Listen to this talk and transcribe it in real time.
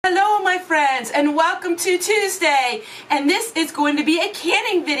friends, and welcome to Tuesday, and this is going to be a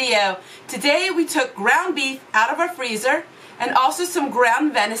canning video. Today we took ground beef out of our freezer and also some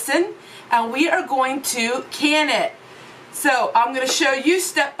ground venison, and we are going to can it. So I'm going to show you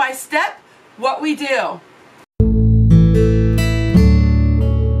step by step what we do.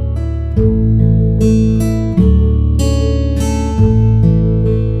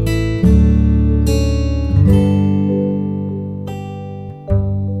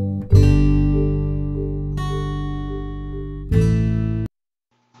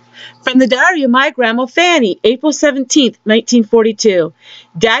 From the diary of my grandma Fanny, April 17th, 1942.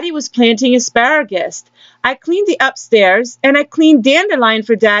 Daddy was planting asparagus. I cleaned the upstairs, and I cleaned dandelion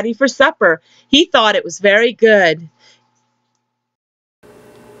for Daddy for supper. He thought it was very good.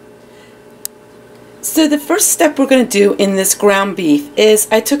 So the first step we're going to do in this ground beef is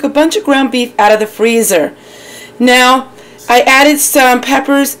I took a bunch of ground beef out of the freezer. Now, I added some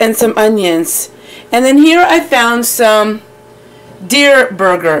peppers and some onions. And then here I found some deer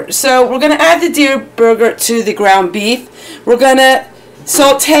burger. So we're going to add the deer burger to the ground beef. We're going to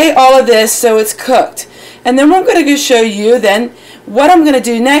saute all of this so it's cooked. And then we're going to show you then what I'm going to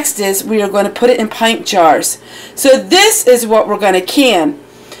do next is we are going to put it in pint jars. So this is what we're going to can.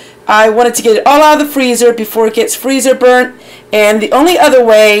 I wanted to get it all out of the freezer before it gets freezer burnt, and the only other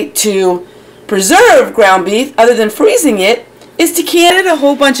way to preserve ground beef other than freezing it is to can a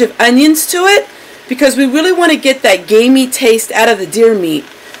whole bunch of onions to it, because we really want to get that gamey taste out of the deer meat.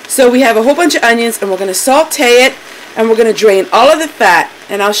 So we have a whole bunch of onions, and we're going to saute it, and we're going to drain all of the fat,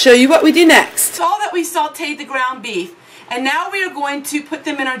 and I'll show you what we do next. All that we sauteed the ground beef, and now we are going to put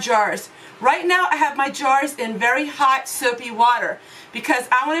them in our jars. Right now I have my jars in very hot soapy water because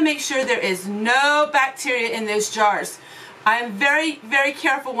I want to make sure there is no bacteria in those jars. I'm very, very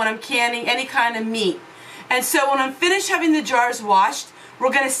careful when I'm canning any kind of meat. And so when I'm finished having the jars washed, we're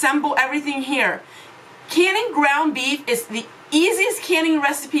going to assemble everything here. Canning ground beef is the easiest canning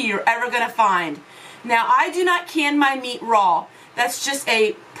recipe you're ever going to find. Now, I do not can my meat raw. That's just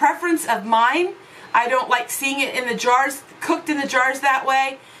a preference of mine. I don't like seeing it in the jars, cooked in the jars that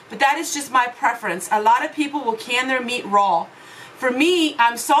way, but that is just my preference. A lot of people will can their meat raw. For me,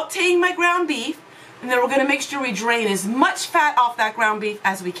 I'm sauteing my ground beef, and then we're going to make sure we drain as much fat off that ground beef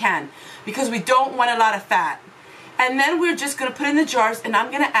as we can, because we don't want a lot of fat. And then we're just going to put it in the jars, and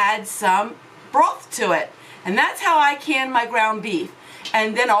I'm going to add some broth to it. And that's how I can my ground beef.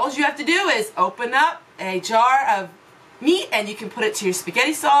 And then all you have to do is open up a jar of meat, and you can put it to your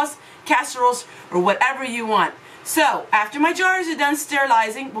spaghetti sauce, casseroles, or whatever you want. So after my jars are done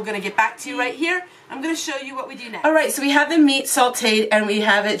sterilizing, we're going to get back to you right here. I'm going to show you what we do next. Alright, so we have the meat sauteed and we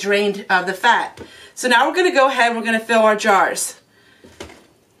have it drained of the fat. So now we're going to go ahead and we're going to fill our jars.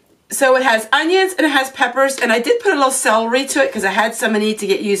 So it has onions and it has peppers, and I did put a little celery to it because I had some I need to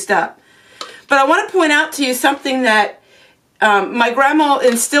get used up. But I want to point out to you something that my grandma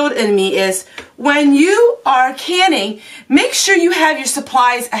instilled in me is when you are canning, make sure you have your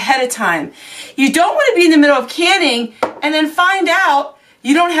supplies ahead of time. You don't want to be in the middle of canning and then find out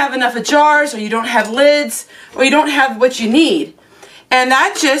you don't have enough of jars, or you don't have lids, or you don't have what you need. And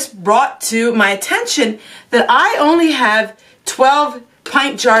that just brought to my attention that I only have 12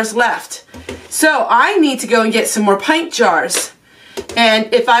 pint jars left. So I need to go and get some more pint jars.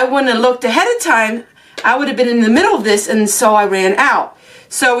 And if I wouldn't have looked ahead of time, I would have been in the middle of this, and so I ran out.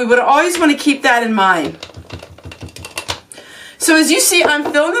 So we would always want to keep that in mind. So as you see, I'm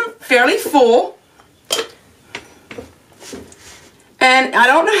filling them fairly full. And I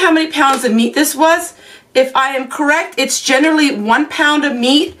don't know how many pounds of meat this was. If I am correct, it's generally 1 pound of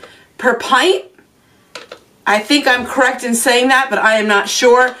meat per pint. I think I'm correct in saying that, but I am not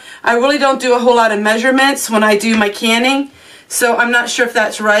sure. I really don't do a whole lot of measurements when I do my canning, so I'm not sure if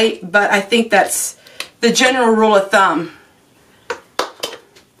that's right, but I think that's the general rule of thumb.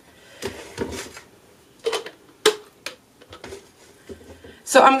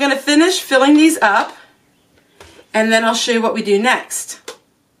 So I'm going to finish filling these up, and then I'll show you what we do next.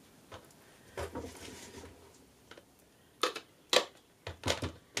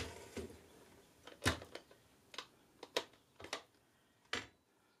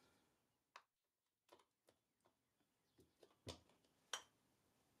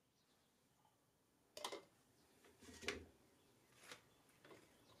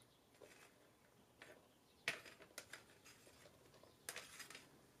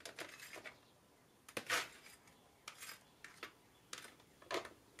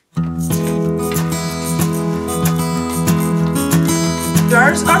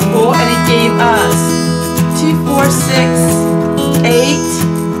 Jars are full, and it gave us 2, 4, 6, 8,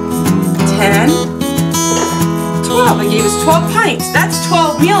 10, 12. 12. I gave us 12 pints. That's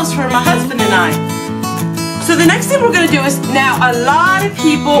 12 meals for my husband and I. So the next thing we're going to do is, now a lot of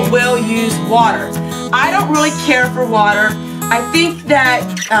people will use water. I don't really care for water. I think that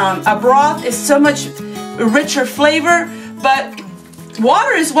a broth is so much richer flavor, but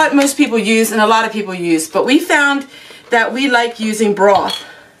water is what most people use and a lot of people use. But we found that we like using broth.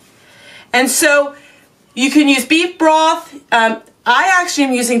 And so you can use beef broth. I actually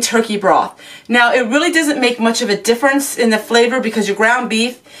am using turkey broth. Now, it really doesn't make much of a difference in the flavor because your ground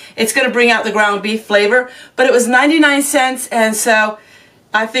beef, it's going to bring out the ground beef flavor. But it was 99 cents, and so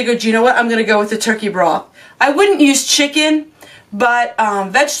I figured, you know what, I'm going to go with the turkey broth. I wouldn't use chicken, but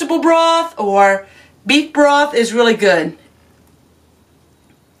vegetable broth or beef broth is really good.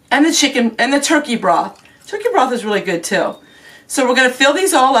 And the chicken and the turkey broth. Turkey broth is really good too. So we're going to fill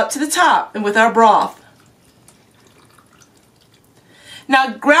these all up to the top and with our broth.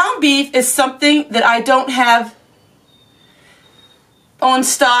 Now, ground beef is something that I don't have on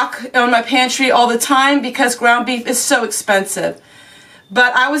stock on my pantry all the time because ground beef is so expensive.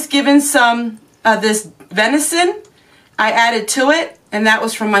 But I was given some of this venison. I added to it, and that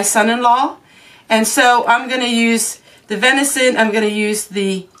was from my son-in-law. And so I'm going to use the venison. I'm going to use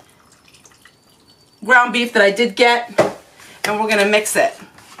the ground beef that I did get, and we're going to mix it.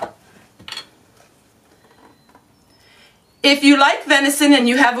 If you like venison and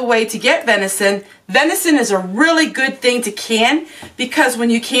you have a way to get venison, venison is a really good thing to can because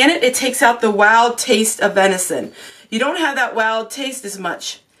when you can it, it takes out the wild taste of venison. You don't have that wild taste as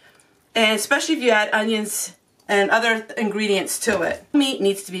much, and especially if you add onions and other ingredients to it. Meat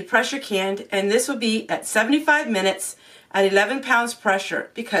needs to be pressure canned, and this will be at 75 minutes at 11 pounds pressure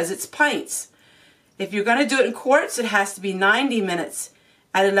because it's pints. If you're going to do it in quarts, it has to be 90 minutes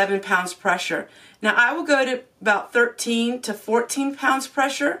at 11 pounds pressure. Now, I will go to about 13 to 14 pounds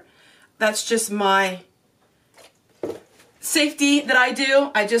pressure. That's just my safety that I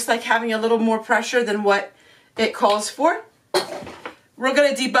do. I just like having a little more pressure than what it calls for. We're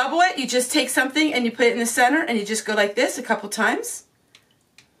going to debubble it. You just take something and you put it in the center and you just go like this a couple times.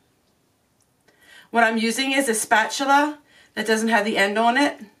 What I'm using is a spatula that doesn't have the end on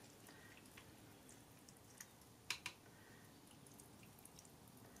it.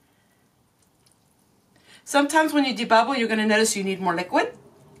 Sometimes when you debubble, you're going to notice you need more liquid.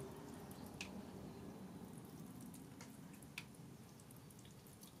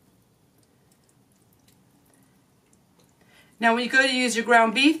 Now when you go to use your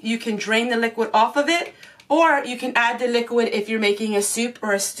ground beef, you can drain the liquid off of it, or you can add the liquid if you're making a soup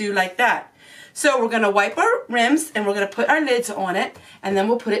or a stew like that. So we're going to wipe our rims and we're going to put our lids on it, and then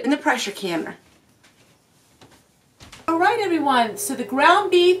we'll put it in the pressure canner. Alright everyone, so the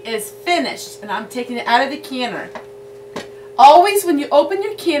ground beef is finished and I'm taking it out of the canner. Always when you open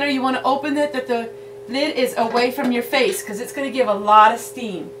your canner, you want to open it that the lid is away from your face because it's going to give a lot of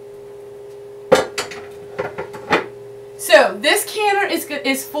steam. So this canner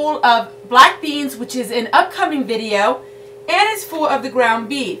is full of black beans, which is an upcoming video, and it's full of the ground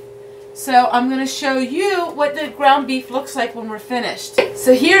beef. So I'm going to show you what the ground beef looks like when we're finished.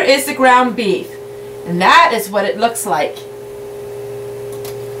 So here is the ground beef. And that is what it looks like.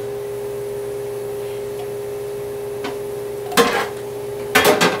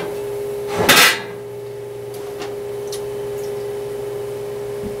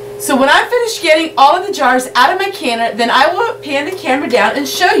 So when I'm finished getting all of the jars out of my canner, then I will pan the camera down and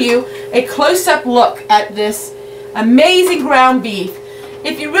show you a close-up look at this amazing ground beef.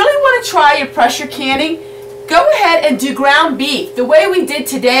 If you really want to try your pressure canning, go ahead and do ground beef the way we did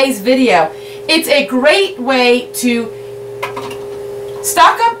today's video. It's a great way to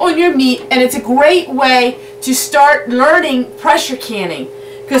stock up on your meat, and it's a great way to start learning pressure canning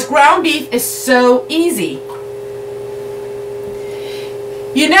because ground beef is so easy.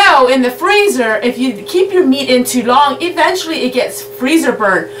 You know, in the freezer, if you keep your meat in too long, eventually it gets freezer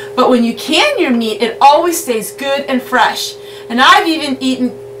burn. But when you can your meat, it always stays good and fresh. And I've even eaten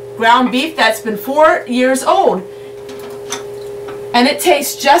ground beef that's been 4 years old. And it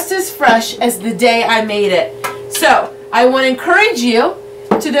tastes just as fresh as the day I made it. So, I want to encourage you,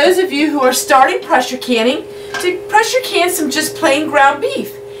 to those of you who are starting pressure canning, to pressure can some just plain ground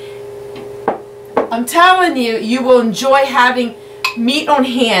beef. I'm telling you, you will enjoy having meat on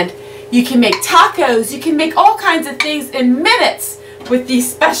hand. You can make tacos, you can make all kinds of things in minutes with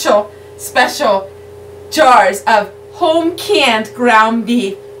these special jars of home canned ground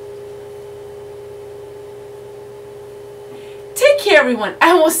beef. Take care everyone,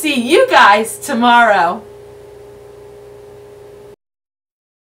 and we'll see you guys tomorrow.